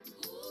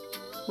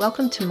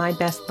Welcome to My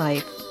Best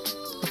Life,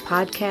 a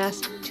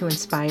podcast to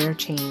inspire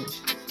change.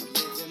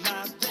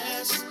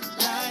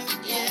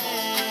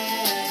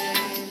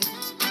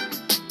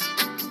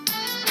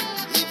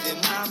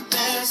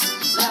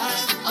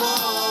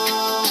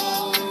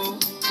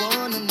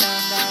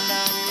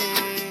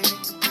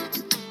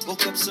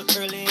 Woke up so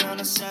early on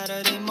a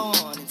Saturday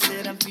morning.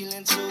 Said I'm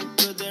feeling so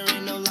good, there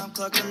ain't no alarm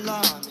clock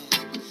alarming.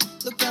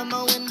 Look out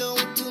my window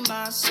and to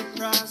my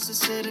surprise, it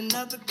said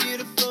another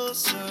beautiful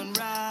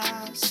sunrise.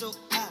 So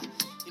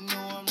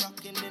I'm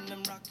rocking and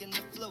I'm rocking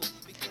the flow.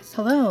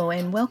 Hello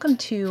and welcome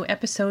to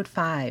episode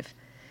 5.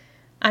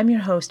 I'm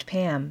your host,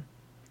 Pam.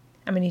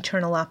 I'm an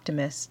eternal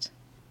optimist,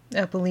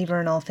 a believer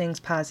in all things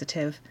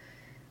positive,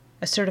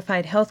 a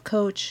certified health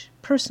coach,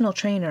 personal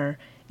trainer,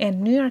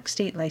 and New York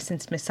State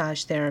licensed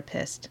massage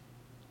therapist.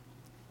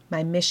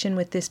 My mission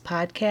with this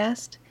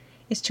podcast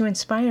is to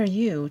inspire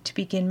you to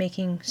begin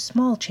making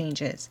small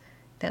changes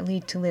that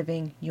lead to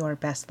living your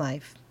best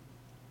life.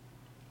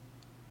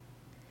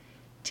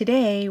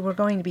 Today, we're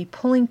going to be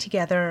pulling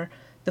together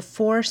the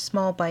 4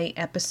 small bite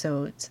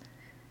episodes,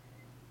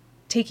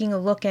 taking a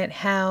look at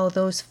how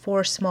those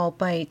 4 small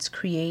bites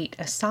create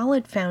a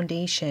solid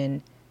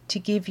foundation to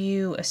give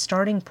you a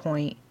starting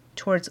point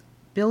towards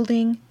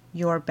building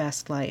your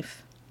best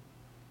life.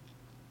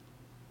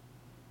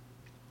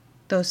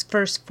 Those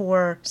first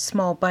 4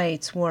 small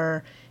bites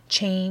were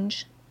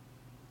change,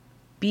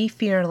 be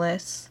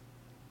fearless,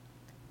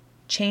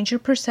 change your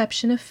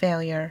perception of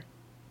failure,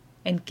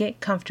 and get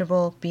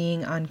comfortable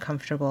being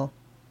uncomfortable.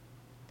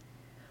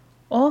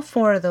 All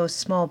 4 of those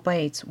small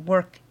bites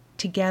work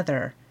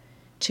together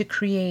to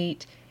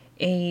create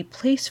a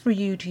place for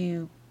you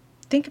to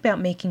think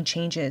about making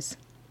changes,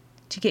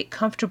 to get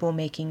comfortable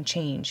making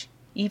change,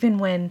 even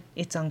when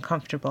it's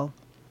uncomfortable.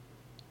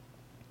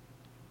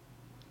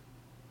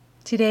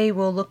 Today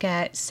we'll look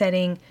at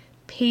setting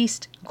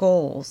paced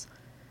goals.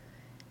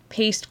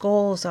 Paced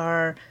goals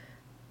are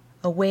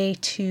a way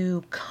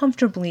to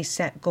comfortably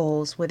set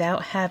goals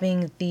without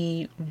having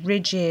the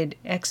rigid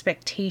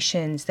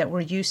expectations that we're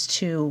used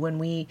to when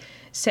we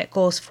set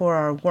goals for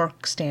our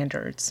work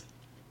standards.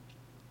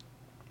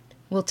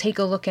 We'll take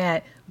a look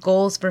at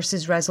goals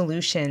versus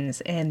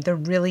resolutions and the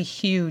really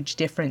huge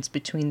difference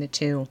between the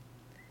two.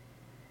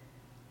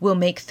 We'll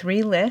make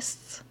 3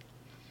 lists,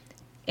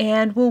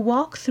 and we'll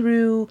walk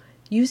through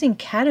using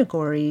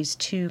categories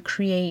to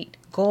create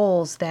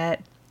goals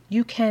that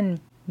you can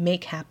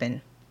make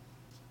happen.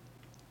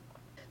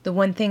 The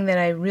one thing that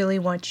I really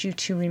want you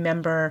to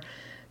remember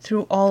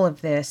through all of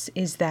this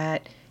is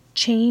that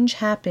change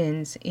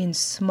happens in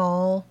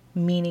small,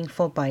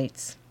 meaningful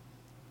bites.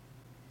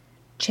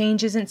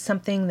 Change isn't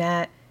something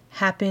that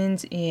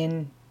happens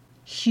in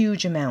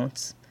huge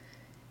amounts.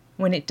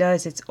 When it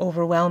does, it's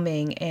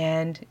overwhelming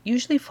and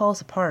usually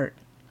falls apart.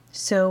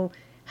 So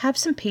have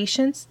some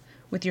patience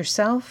with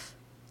yourself,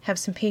 have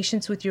some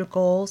patience with your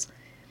goals,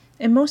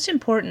 and most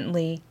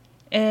importantly,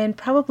 and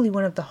probably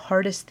one of the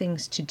hardest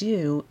things to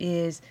do,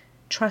 is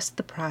trust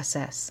the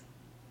process.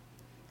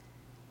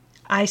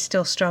 I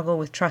still struggle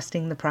with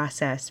trusting the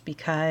process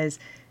because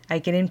I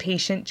get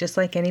impatient just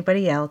like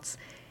anybody else,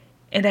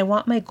 and I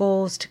want my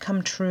goals to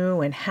come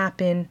true and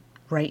happen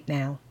right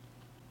now.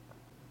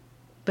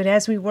 But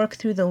as we work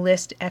through the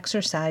list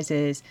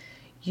exercises,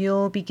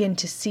 you'll begin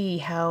to see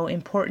how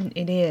important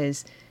it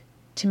is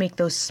to make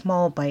those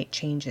small bite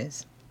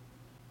changes.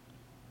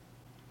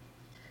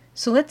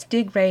 So let's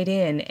dig right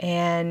in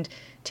and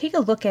take a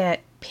look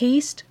at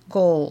paced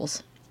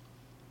goals.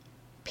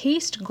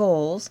 Paced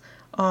goals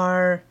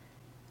are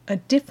a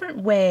different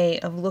way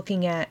of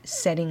looking at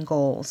setting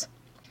goals.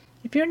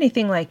 If you're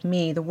anything like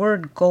me, the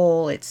word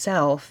goal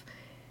itself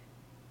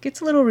gets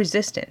a little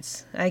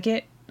resistance. I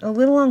get a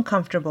little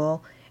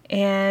uncomfortable,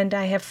 and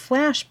I have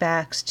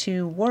flashbacks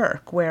to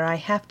work where I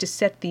have to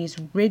set these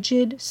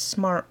rigid,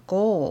 smart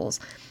goals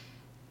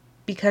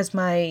because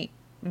my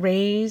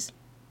raise,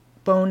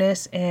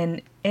 bonus, and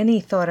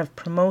any thought of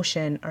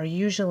promotion are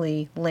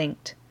usually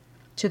linked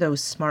to those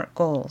smart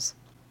goals.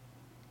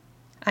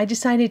 I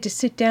decided to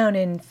sit down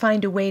and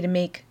find a way to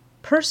make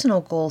personal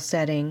goal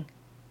setting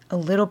a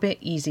little bit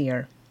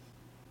easier.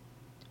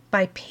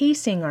 By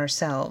pacing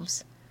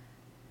ourselves,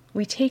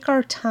 we take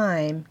our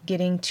time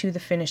getting to the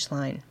finish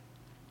line.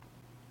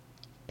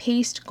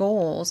 Paced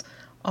goals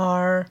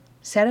are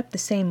set up the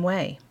same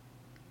way.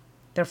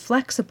 They're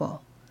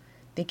flexible.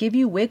 They give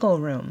you wiggle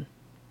room.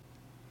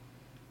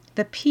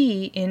 The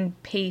P in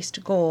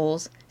paced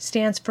goals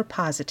stands for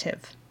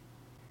positive.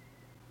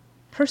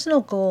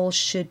 Personal goals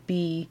should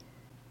be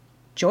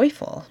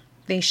joyful.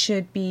 They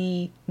should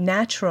be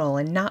natural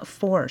and not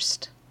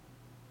forced.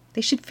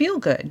 They should feel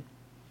good,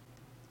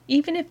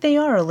 even if they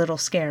are a little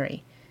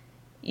scary.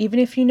 Even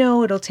if you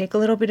know it'll take a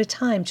little bit of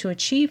time to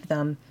achieve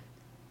them,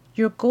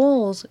 your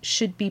goals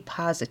should be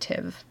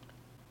positive.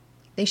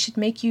 They should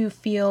make you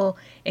feel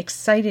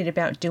excited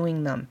about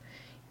doing them,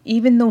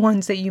 even the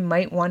ones that you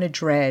might want to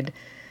dread.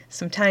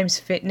 Sometimes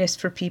fitness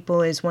for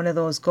people is one of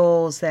those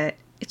goals that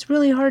it's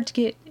really hard to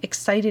get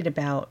excited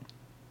about.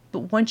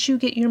 But once you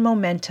get your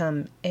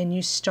momentum and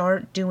you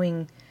start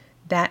doing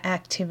that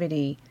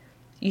activity,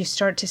 you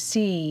start to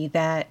see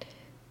that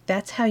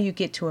that's how you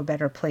get to a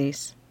better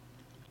place.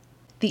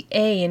 The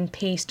A in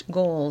PACE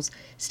goals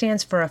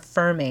stands for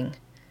affirming.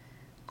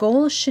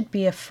 Goals should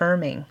be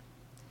affirming.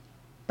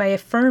 By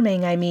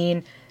affirming, I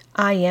mean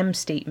I am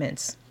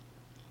statements.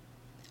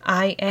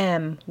 I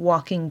am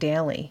walking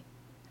daily.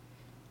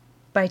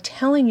 By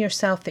telling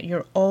yourself that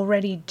you're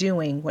already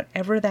doing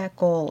whatever that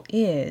goal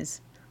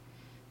is,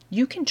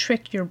 you can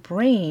trick your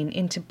brain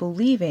into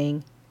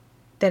believing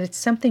that it's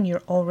something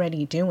you're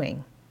already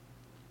doing.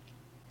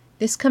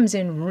 This comes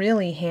in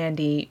really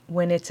handy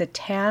when it's a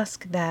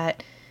task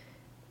that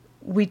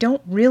we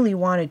don't really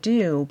want to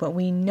do, but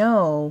we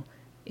know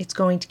it's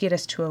going to get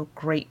us to a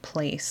great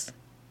place.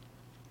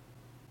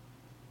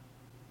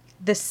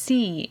 The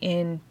C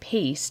in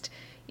PACE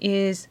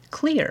is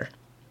clear.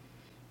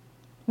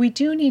 We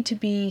do need to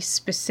be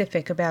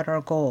specific about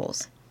our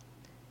goals,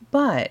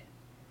 but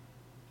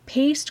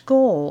PACE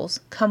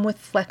goals come with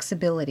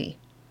flexibility.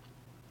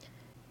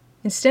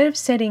 Instead of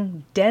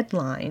setting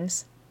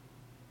deadlines,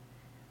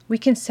 we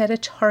can set a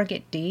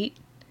target date,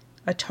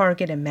 a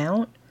target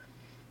amount,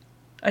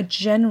 a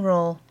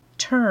general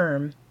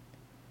term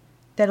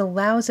that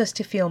allows us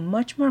to feel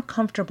much more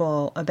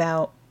comfortable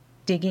about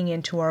digging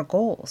into our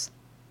goals.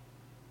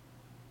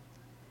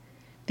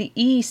 The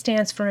E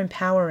stands for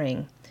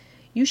empowering.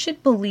 You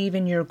should believe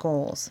in your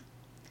goals.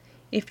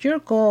 If your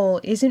goal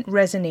isn't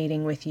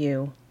resonating with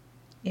you,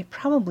 it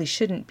probably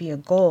shouldn't be a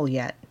goal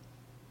yet.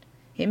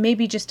 It may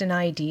be just an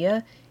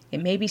idea.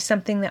 It may be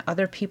something that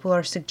other people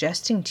are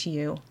suggesting to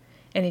you,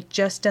 and it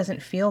just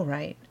doesn't feel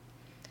right.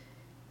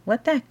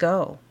 Let that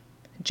go.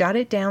 Jot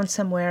it down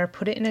somewhere,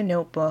 put it in a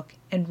notebook,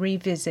 and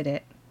revisit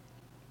it.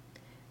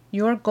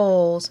 Your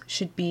goals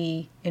should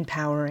be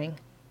empowering.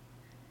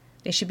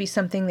 They should be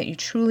something that you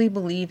truly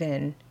believe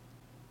in.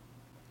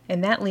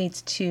 And that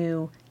leads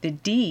to the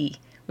D,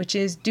 which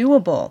is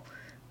doable.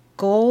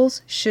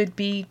 Goals should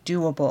be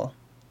doable.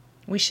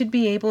 We should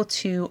be able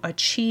to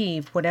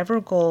achieve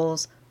whatever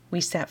goals we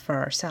set for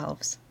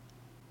ourselves.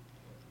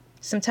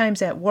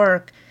 Sometimes at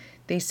work,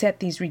 they set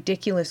these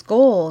ridiculous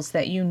goals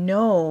that you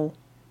know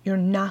you're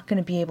not going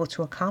to be able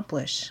to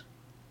accomplish.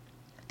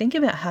 Think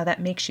about how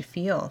that makes you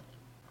feel.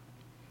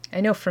 I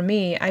know for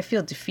me, I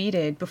feel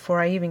defeated before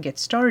I even get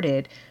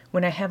started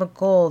when I have a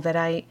goal that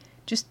I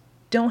just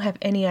don't have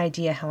any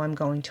idea how I'm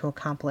going to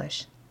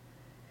accomplish.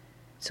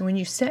 So when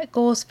you set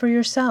goals for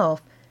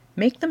yourself,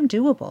 make them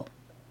doable.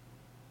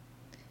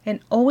 And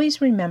always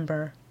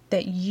remember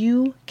that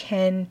you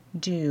can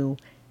do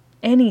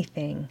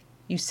anything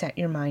you set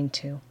your mind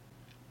to.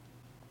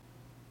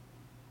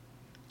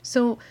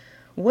 So,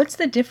 what's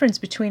the difference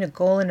between a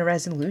goal and a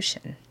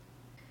resolution?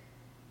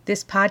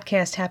 This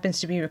podcast happens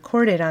to be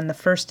recorded on the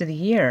first of the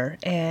year,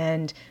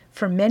 and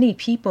for many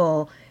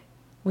people,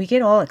 we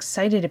get all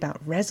excited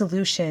about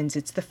resolutions.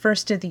 It's the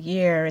first of the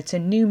year, it's a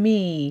new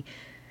me,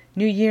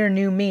 new year,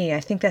 new me. I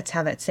think that's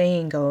how that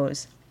saying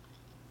goes.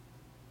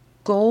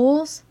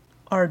 Goals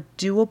are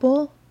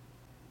doable,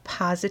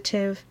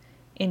 positive,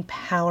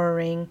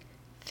 empowering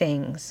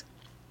things.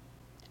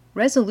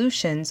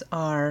 Resolutions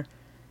are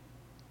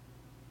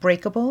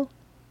breakable,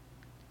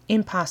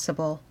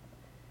 impossible,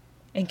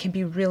 and can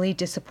be really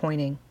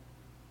disappointing.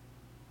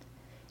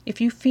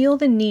 If you feel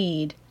the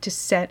need to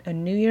set a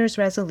New Year's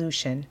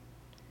resolution,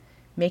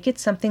 make it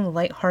something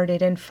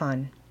lighthearted and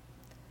fun.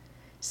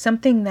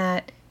 Something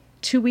that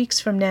 2 weeks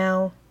from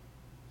now,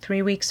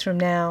 3 weeks from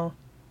now,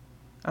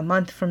 a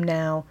month from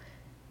now,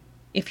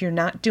 if you're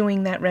not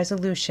doing that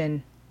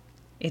resolution,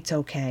 it's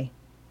okay.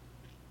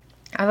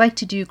 I like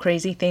to do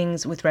crazy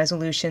things with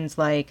resolutions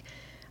like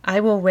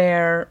I will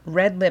wear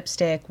red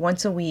lipstick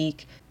once a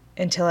week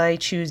until I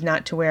choose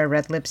not to wear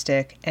red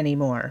lipstick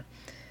anymore.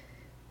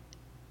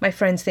 My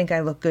friends think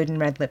I look good in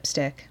red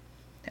lipstick.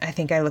 I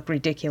think I look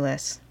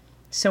ridiculous.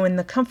 So in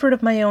the comfort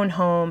of my own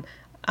home,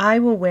 I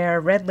will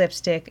wear red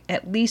lipstick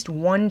at least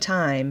one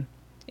time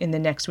in the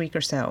next week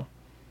or so.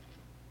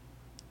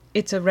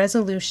 It's a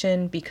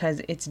resolution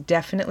because it's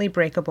definitely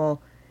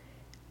breakable.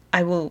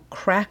 I will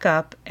crack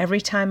up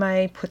every time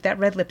I put that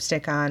red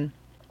lipstick on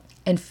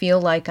and feel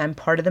like I'm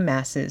part of the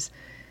masses.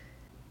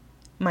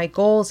 My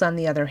goals, on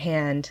the other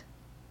hand,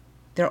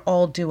 they're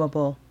all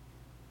doable.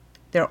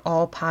 They're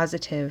all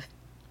positive.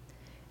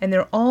 And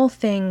they're all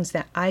things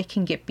that I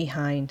can get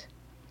behind,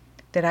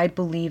 that I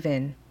believe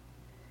in.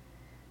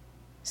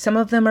 Some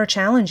of them are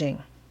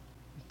challenging,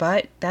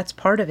 but that's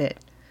part of it.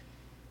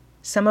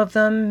 Some of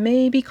them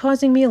may be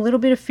causing me a little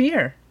bit of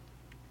fear,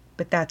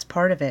 but that's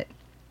part of it.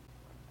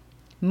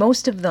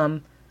 Most of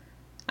them,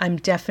 I'm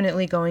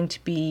definitely going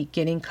to be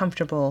getting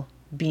comfortable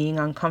being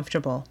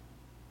uncomfortable.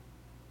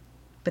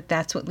 But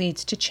that's what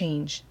leads to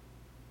change.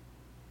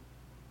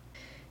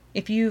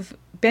 If you've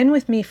been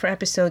with me for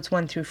episodes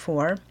 1 through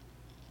 4,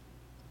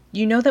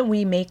 you know that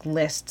we make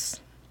lists.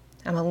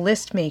 I'm a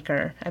list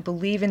maker. I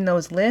believe in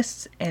those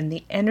lists and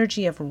the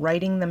energy of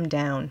writing them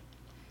down.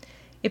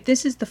 If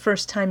this is the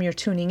first time you're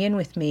tuning in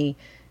with me,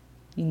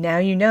 now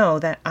you know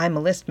that I'm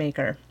a list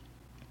maker.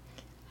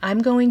 I'm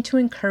going to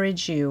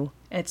encourage you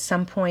at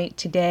some point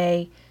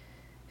today,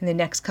 in the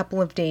next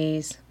couple of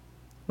days,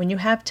 when you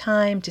have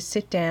time to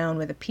sit down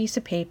with a piece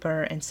of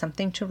paper and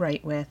something to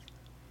write with,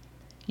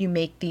 you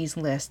make these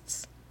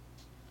lists.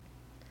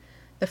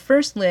 The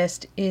first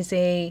list is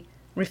a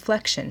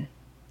reflection.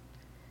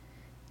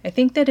 I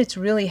think that it's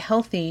really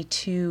healthy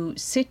to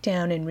sit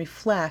down and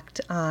reflect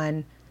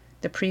on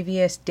the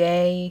previous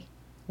day,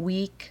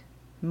 week,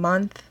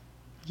 month,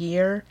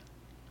 year,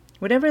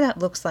 whatever that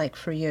looks like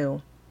for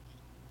you.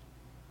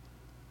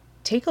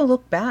 Take a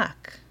look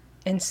back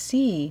and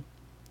see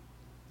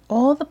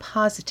all the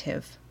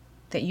positive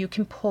that you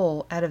can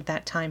pull out of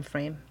that time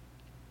frame.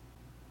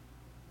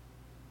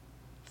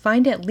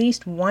 Find at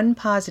least one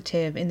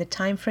positive in the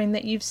time frame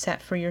that you've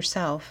set for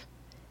yourself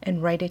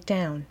and write it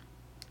down.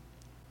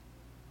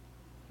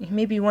 You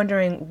may be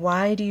wondering,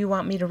 why do you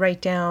want me to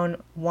write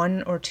down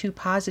 1 or 2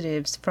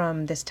 positives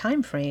from this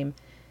time frame?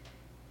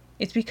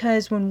 It's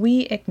because when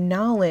we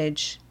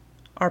acknowledge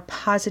our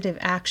positive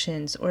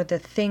actions or the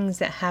things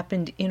that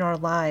happened in our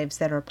lives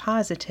that are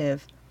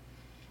positive,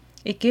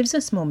 it gives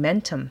us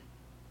momentum.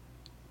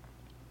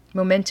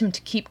 Momentum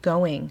to keep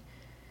going,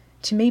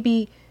 to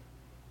maybe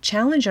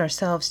challenge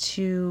ourselves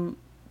to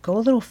go a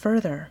little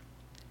further,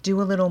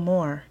 do a little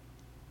more.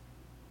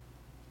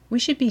 We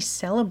should be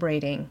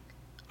celebrating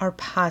our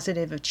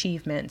positive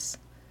achievements,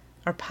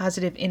 our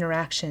positive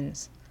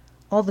interactions,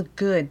 all the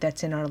good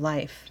that's in our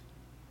life.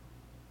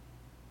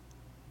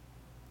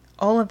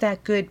 All of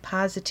that good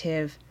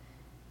positive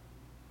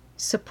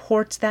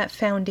supports that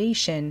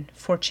foundation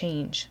for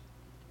change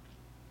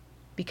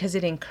because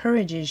it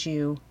encourages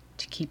you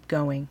to keep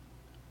going.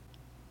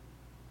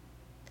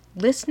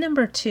 List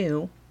number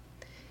 2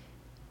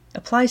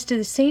 applies to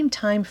the same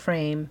time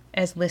frame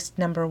as list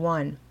number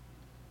 1.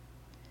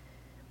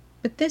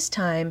 But this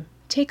time,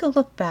 take a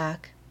look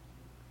back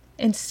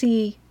and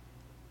see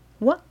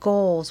what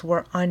goals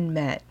were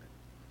unmet.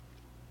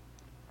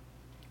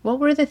 What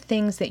were the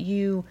things that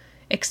you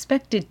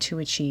expected to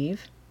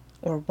achieve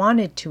or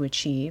wanted to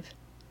achieve,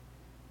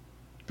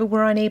 but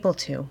were unable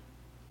to?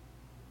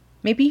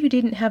 Maybe you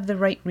didn't have the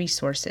right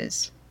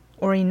resources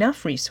or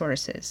enough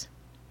resources.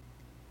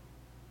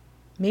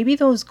 Maybe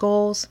those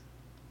goals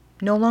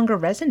no longer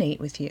resonate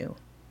with you.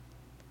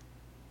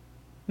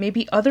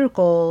 Maybe other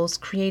goals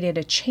created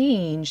a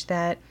change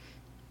that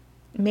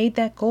made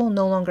that goal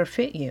no longer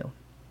fit you.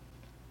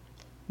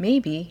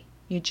 Maybe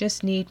you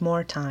just need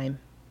more time.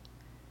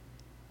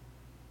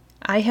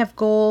 I have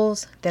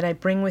goals that I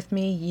bring with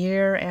me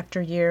year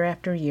after year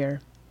after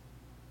year.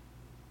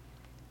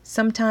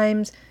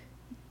 Sometimes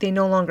they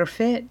no longer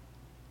fit,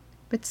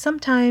 but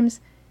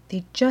sometimes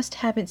they just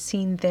haven't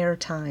seen their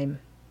time.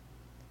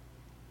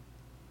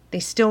 They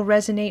still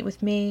resonate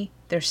with me.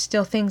 There's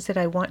still things that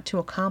I want to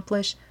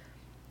accomplish.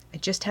 I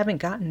just haven't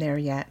gotten there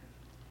yet.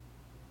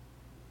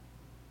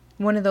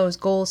 One of those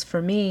goals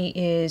for me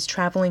is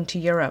traveling to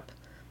Europe.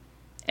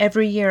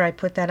 Every year I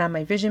put that on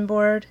my vision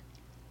board.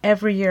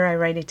 Every year I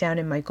write it down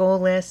in my goal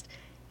list.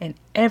 And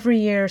every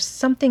year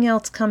something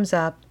else comes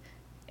up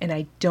and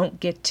I don't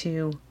get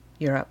to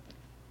Europe.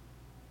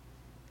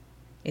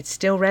 It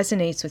still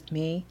resonates with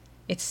me.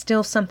 It's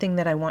still something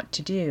that I want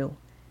to do.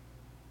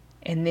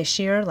 And this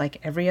year, like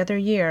every other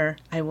year,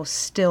 I will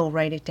still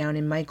write it down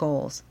in my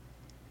goals.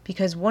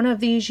 Because one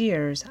of these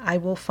years, I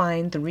will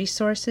find the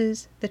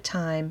resources, the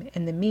time,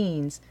 and the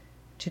means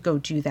to go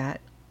do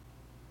that.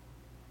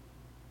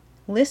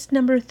 List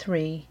number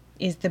 3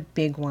 is the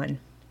big one.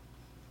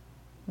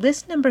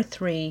 List number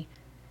 3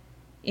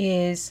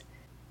 is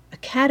a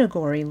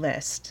category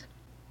list.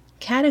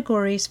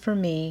 Categories for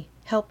me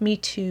help me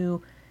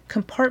to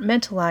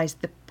compartmentalize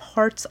the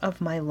parts of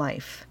my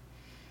life,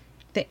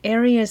 the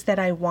areas that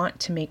I want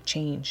to make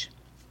change.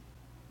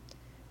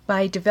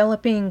 By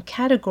developing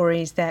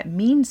categories that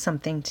mean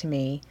something to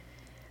me,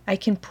 I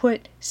can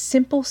put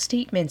simple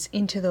statements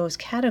into those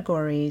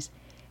categories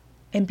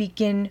and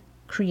begin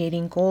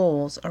creating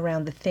goals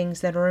around the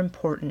things that are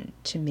important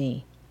to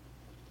me.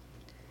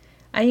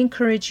 I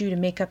encourage you to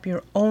make up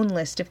your own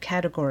list of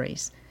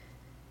categories.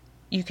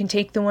 You can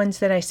take the ones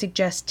that I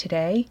suggest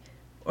today,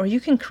 or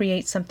you can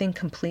create something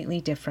completely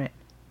different.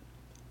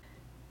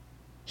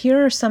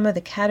 Here are some of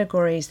the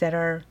categories that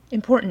are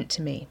important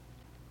to me: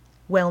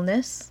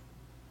 wellness,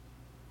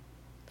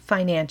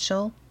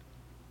 financial,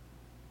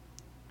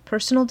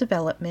 personal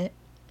development,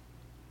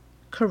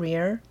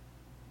 career,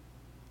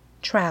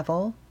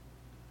 travel,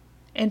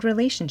 and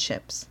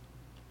relationships.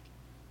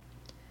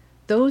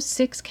 Those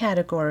 6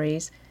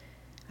 categories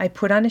I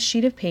put on a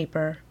sheet of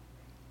paper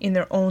in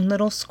their own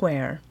little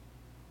square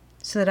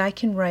so that I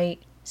can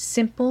write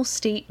simple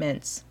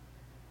statements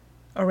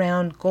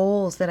around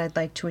goals that I'd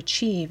like to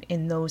achieve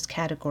in those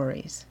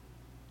categories.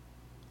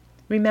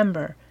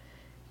 Remember,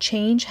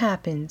 change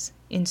happens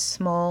in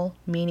small,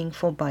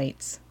 meaningful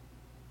bites.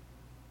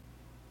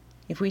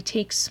 If we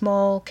take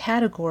small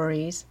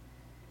categories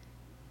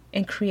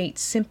and create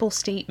simple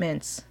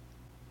statements,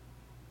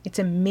 it's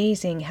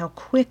amazing how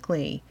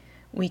quickly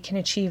we can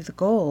achieve the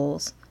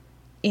goals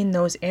in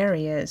those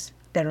areas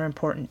that are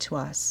important to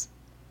us.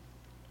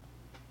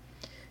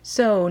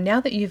 So now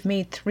that you've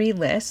made 3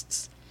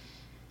 lists,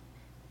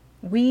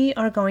 we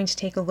are going to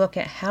take a look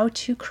at how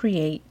to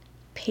create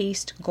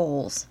paced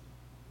goals.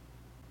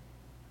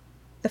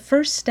 The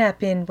first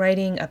step in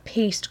writing a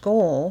paced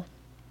goal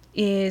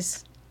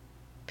is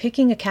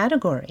picking a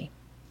category.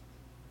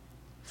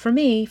 For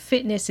me,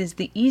 fitness is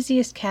the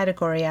easiest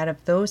category out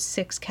of those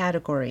 6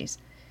 categories.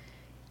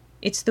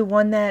 It's the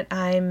one that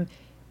I'm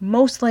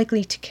most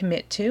likely to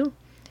commit to,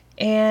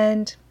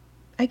 and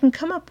I can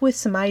come up with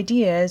some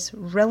ideas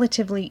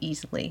relatively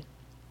easily.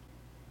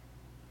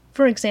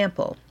 For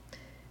example,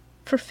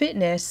 for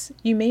fitness,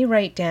 you may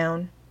write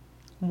down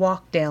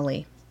walk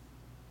daily,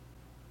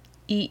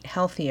 eat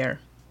healthier,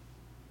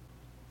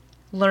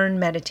 learn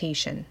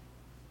meditation.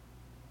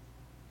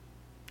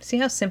 See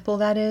how simple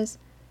that is?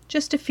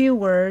 Just a few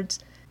words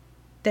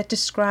that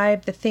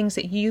describe the things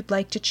that you'd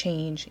like to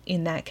change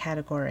in that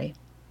category.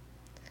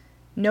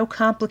 No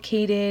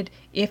complicated,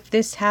 if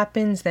this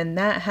happens, then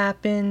that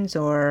happens,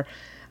 or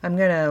I'm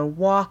going to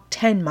walk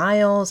 10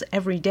 miles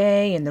every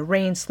day in the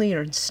rain, sleet,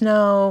 or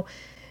snow.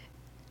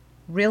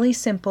 Really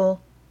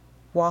simple,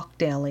 walk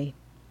daily.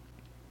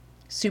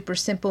 Super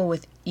simple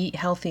with eat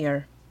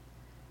healthier.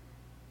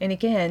 And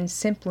again,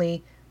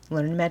 simply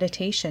learn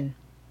meditation.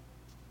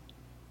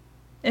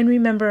 And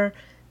remember,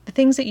 the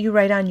things that you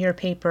write on your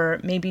paper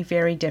may be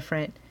very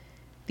different.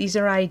 These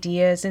are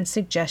ideas and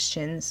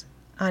suggestions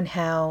on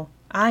how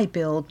I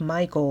build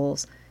my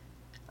goals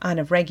on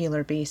a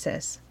regular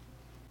basis.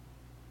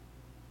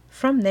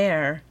 From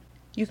there,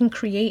 you can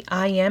create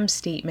I am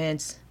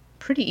statements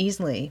pretty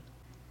easily.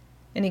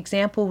 An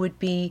example would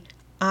be,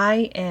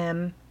 I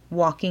am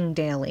walking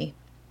daily.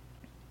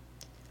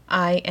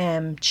 I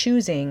am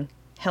choosing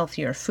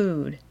healthier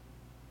food.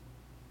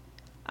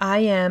 I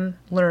am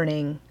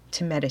learning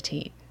to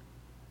meditate.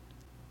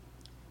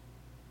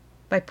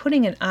 By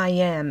putting an I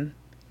am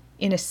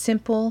in a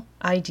simple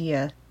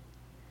idea,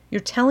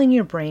 you're telling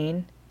your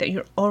brain that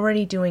you're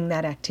already doing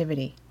that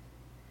activity.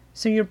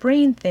 So your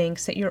brain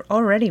thinks that you're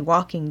already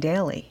walking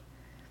daily.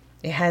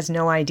 It has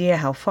no idea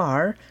how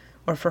far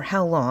or for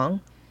how long,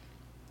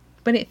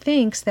 but it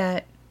thinks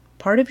that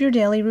part of your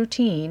daily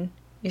routine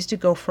is to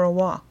go for a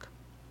walk.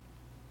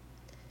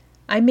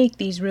 I make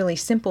these really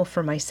simple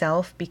for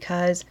myself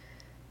because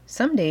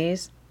some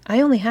days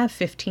I only have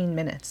 15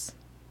 minutes.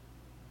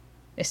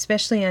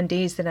 Especially on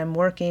days that I'm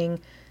working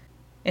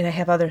and I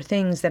have other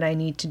things that I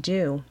need to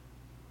do.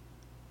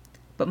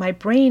 But my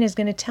brain is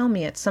going to tell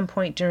me at some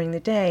point during the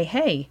day,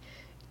 hey,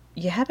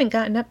 you haven't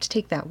gotten up to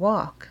take that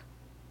walk.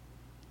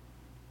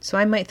 So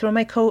I might throw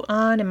my coat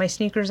on and my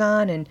sneakers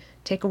on and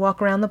take a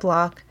walk around the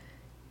block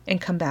and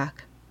come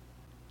back.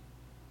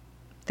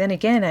 Then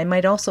again, I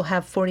might also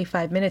have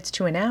 45 minutes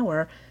to an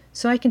hour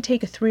so I can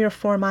take a 3 or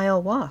 4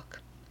 mile walk.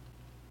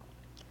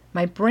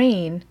 My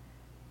brain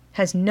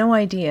has no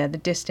idea the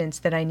distance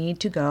that I need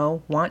to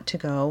go, want to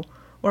go,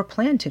 or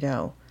plan to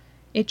go.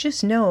 It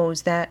just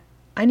knows that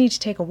I need to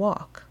take a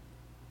walk.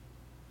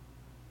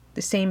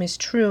 The same is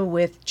true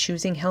with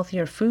choosing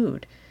healthier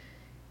food.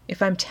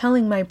 If I'm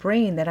telling my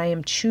brain that I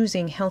am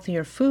choosing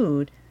healthier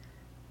food,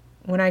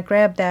 when I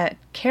grab that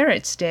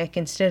carrot stick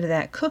instead of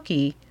that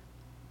cookie,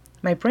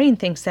 my brain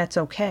thinks that's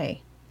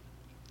okay.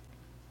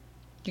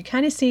 You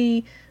kind of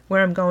see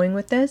where I'm going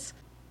with this?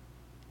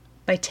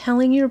 By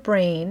telling your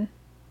brain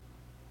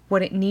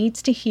what it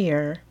needs to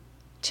hear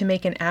to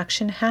make an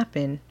action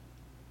happen,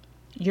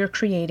 you're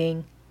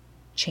creating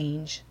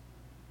change.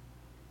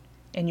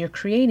 And you're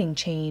creating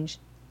change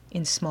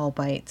in small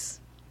bites.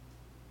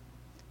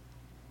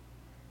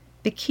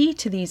 The key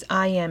to these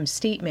I am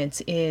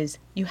statements is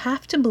you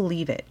have to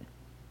believe it.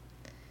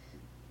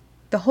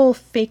 The whole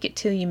fake it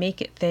till you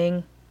make it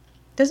thing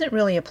doesn't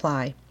really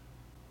apply.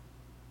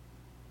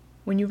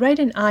 When you write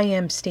an I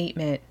am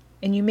statement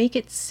and you make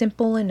it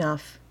simple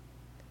enough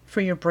for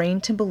your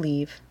brain to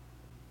believe,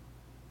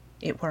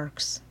 it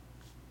works.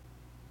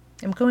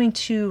 I'm going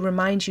to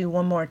remind you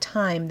one more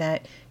time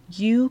that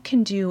you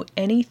can do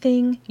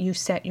anything you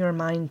set your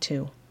mind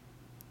to.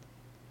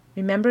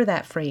 Remember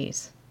that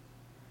phrase.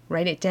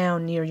 Write it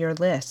down near your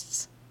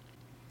lists.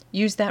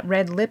 Use that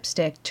red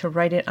lipstick to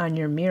write it on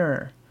your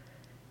mirror.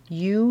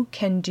 You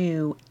can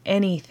do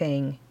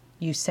anything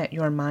you set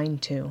your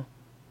mind to.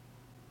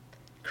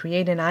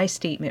 Create an I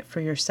statement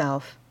for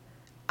yourself.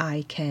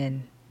 I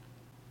can.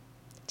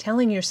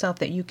 Telling yourself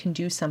that you can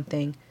do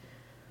something,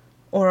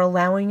 or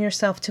allowing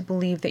yourself to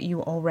believe that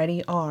you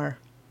already are,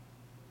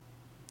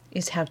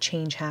 is how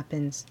change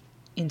happens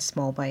in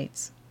small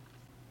bites.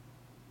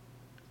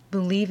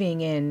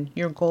 Believing in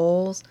your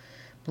goals,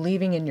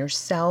 believing in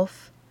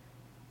yourself,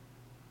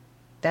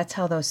 that's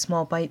how those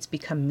small bites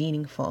become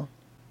meaningful.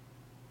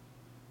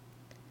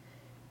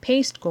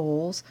 Paced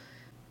goals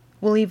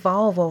will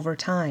evolve over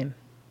time.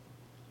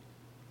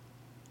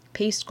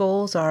 Paced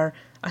goals are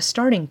a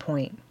starting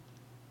point.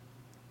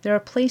 They're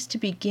a place to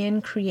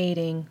begin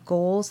creating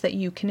goals that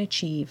you can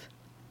achieve.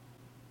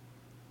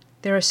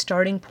 They're a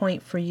starting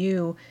point for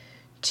you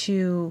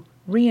to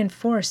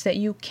reinforce that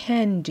you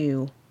can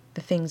do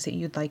the things that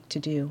you'd like to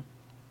do.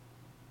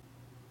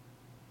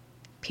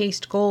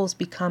 Paced goals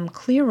become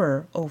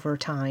clearer over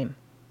time.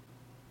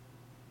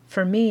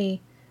 For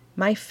me,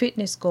 my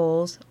fitness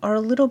goals are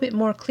a little bit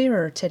more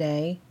clearer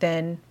today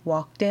than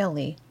walk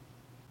daily.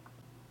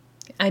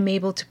 I'm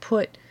able to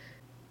put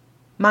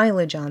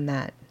mileage on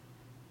that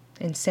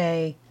and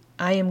say,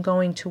 I am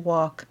going to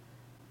walk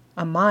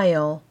a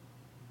mile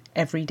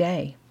every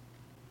day.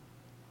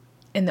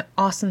 And the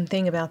awesome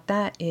thing about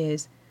that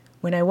is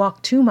when I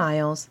walk 2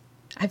 miles,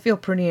 I feel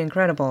pretty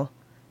incredible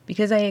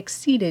because I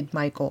exceeded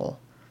my goal.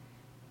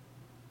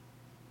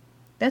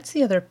 That's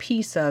the other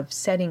piece of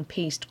setting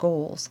paced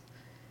goals.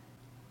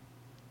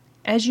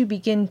 As you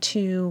begin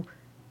to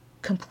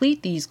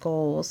complete these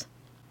goals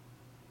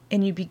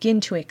and you begin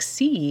to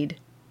exceed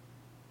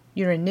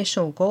your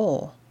initial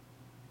goal,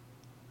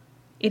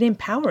 it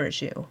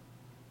empowers you.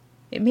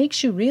 It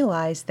makes you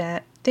realize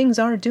that things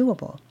are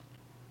doable.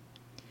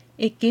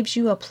 It gives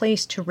you a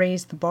place to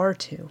raise the bar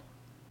to.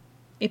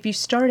 If you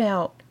start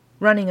out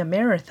running a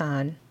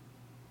marathon,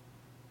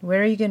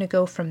 where are you going to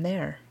go from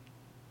there?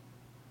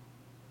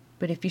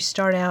 But if you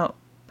start out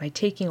by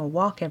taking a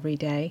walk every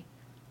day,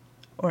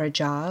 or a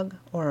jog,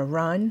 or a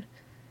run,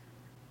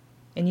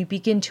 and you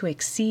begin to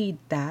exceed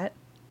that,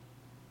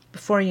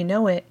 before you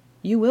know it,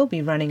 you will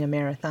be running a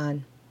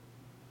marathon.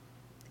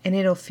 And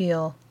it'll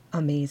feel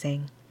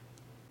amazing.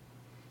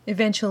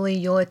 Eventually,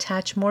 you'll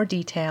attach more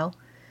detail,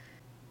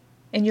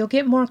 and you'll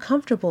get more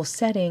comfortable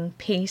setting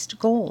paced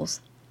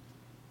goals.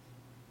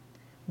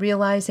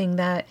 Realizing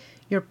that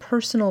your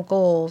personal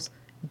goals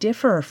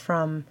differ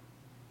from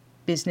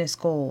business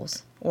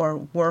goals or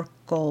work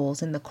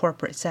goals in the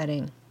corporate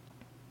setting.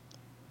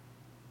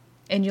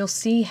 And you'll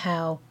see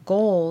how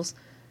goals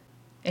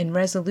and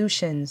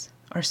resolutions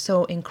are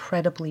so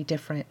incredibly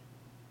different.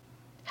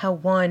 How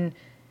one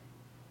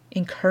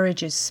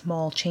encourages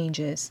small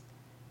changes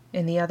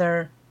and the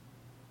other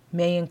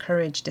may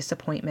encourage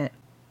disappointment,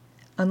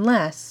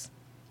 unless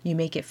you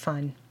make it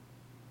fun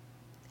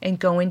and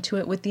go into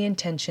it with the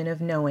intention of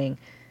knowing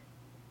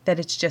that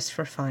it's just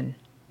for fun.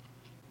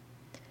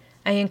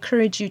 I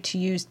encourage you to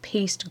use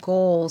paced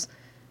goals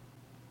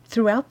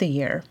throughout the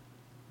year.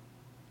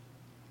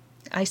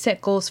 I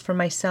set goals for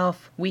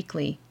myself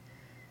weekly.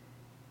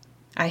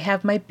 I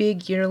have my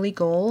big yearly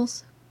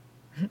goals.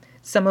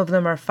 Some of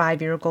them are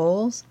 5-year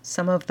goals.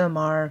 Some of them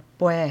are,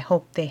 boy, I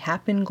hope they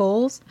happen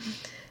goals.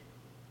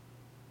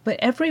 But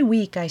every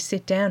week I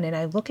sit down and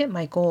I look at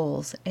my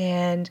goals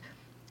and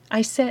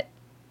I set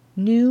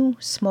new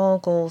small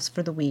goals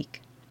for the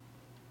week.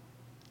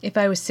 If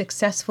I was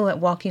successful at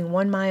walking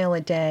 1 mile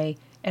a day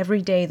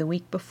every day the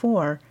week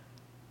before,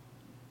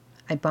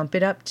 I bump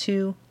it up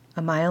to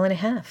 1.5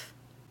 miles.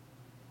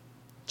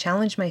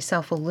 Challenge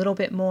myself a little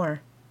bit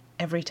more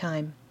every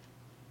time.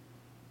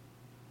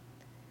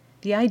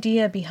 The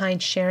idea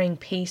behind sharing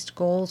paced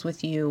goals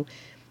with you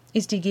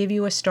is to give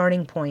you a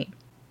starting point,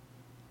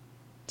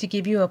 to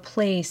give you a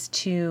place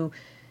to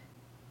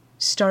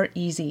start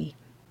easy.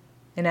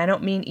 And I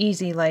don't mean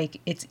easy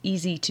like it's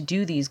easy to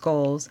do these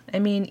goals. I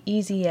mean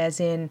easy as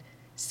in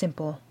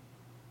simple.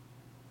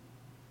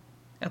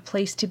 A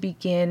place to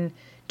begin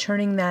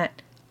turning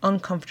that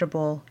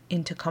uncomfortable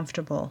into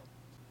comfortable.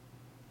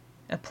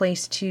 A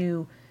place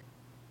to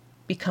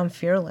become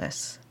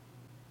fearless.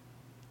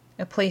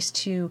 A place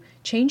to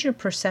change your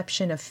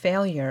perception of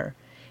failure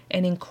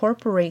and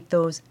incorporate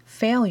those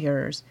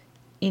failures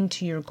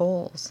into your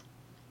goals.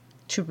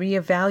 To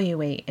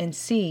reevaluate and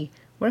see,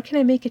 where can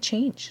I make a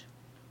change?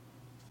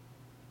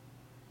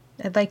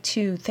 I'd like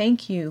to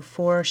thank you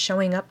for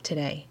showing up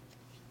today,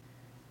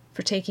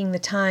 for taking the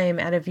time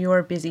out of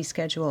your busy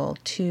schedule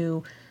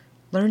to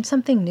learn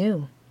something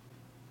new.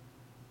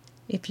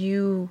 If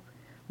you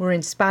were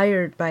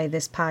inspired by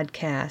this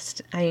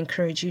podcast, I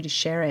encourage you to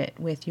share it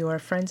with your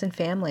friends and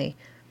family.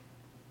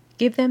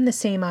 Give them the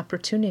same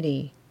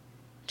opportunity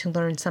to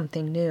learn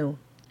something new.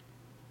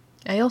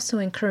 I also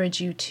encourage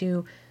you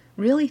to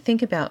really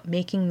think about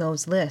making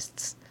those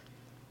lists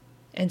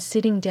and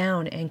sitting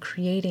down and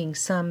creating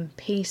some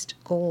paced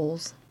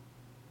goals.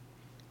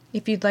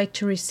 If you'd like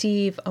to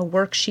receive a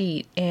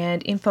worksheet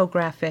and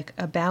infographic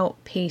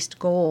about paced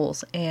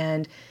goals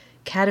and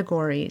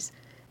categories,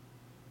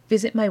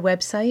 visit my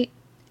website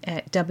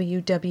at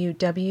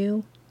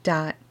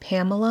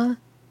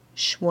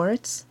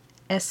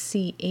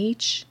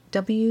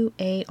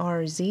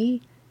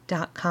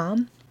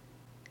www.PamelaSchwarz.com.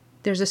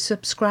 There's a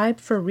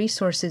subscribe for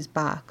resources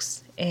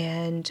box,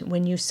 and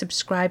when you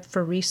subscribe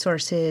for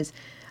resources,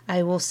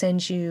 I will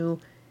send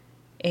you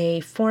a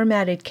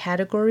formatted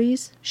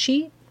categories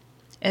sheet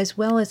as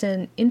well as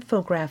an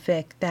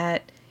infographic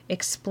that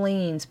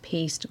explains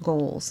paced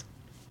goals.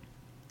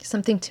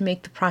 Something to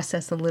make the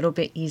process a little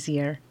bit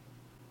easier.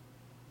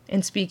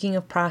 And speaking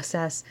of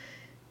process,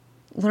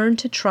 learn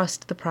to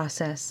trust the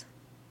process.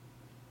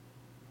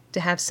 To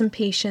have some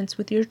patience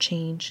with your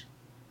change,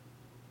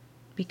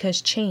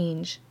 because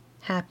change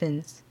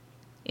happens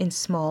in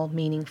small,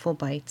 meaningful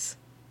bites.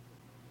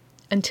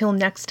 Until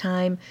next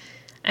time,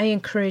 I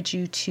encourage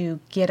you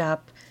to get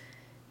up,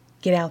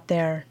 get out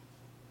there,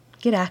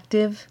 get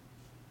active,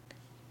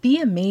 be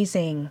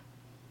amazing,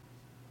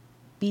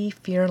 be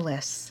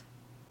fearless,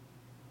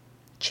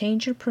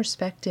 change your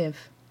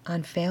perspective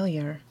on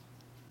failure,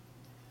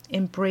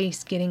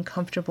 embrace getting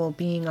comfortable,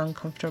 being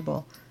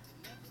uncomfortable,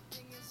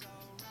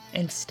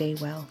 and stay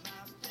well.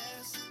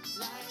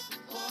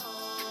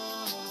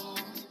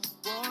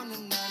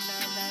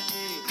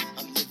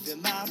 I'm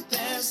living my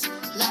best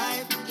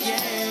life,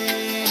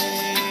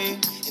 yeah,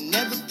 and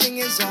everything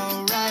is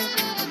alright.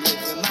 I'm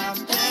living my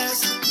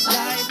best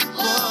life,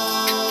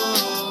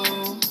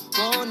 whoa,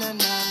 whoa, na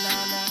na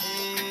na na,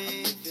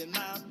 living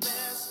my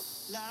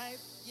best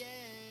life, yeah.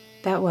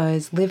 That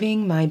was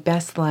Living My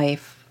Best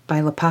Life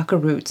by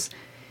Lapaka Roots.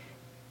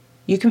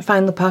 You can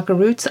find Lapaka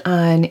Roots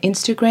on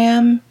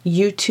Instagram,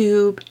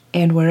 YouTube,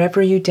 and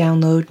wherever you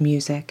download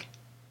music.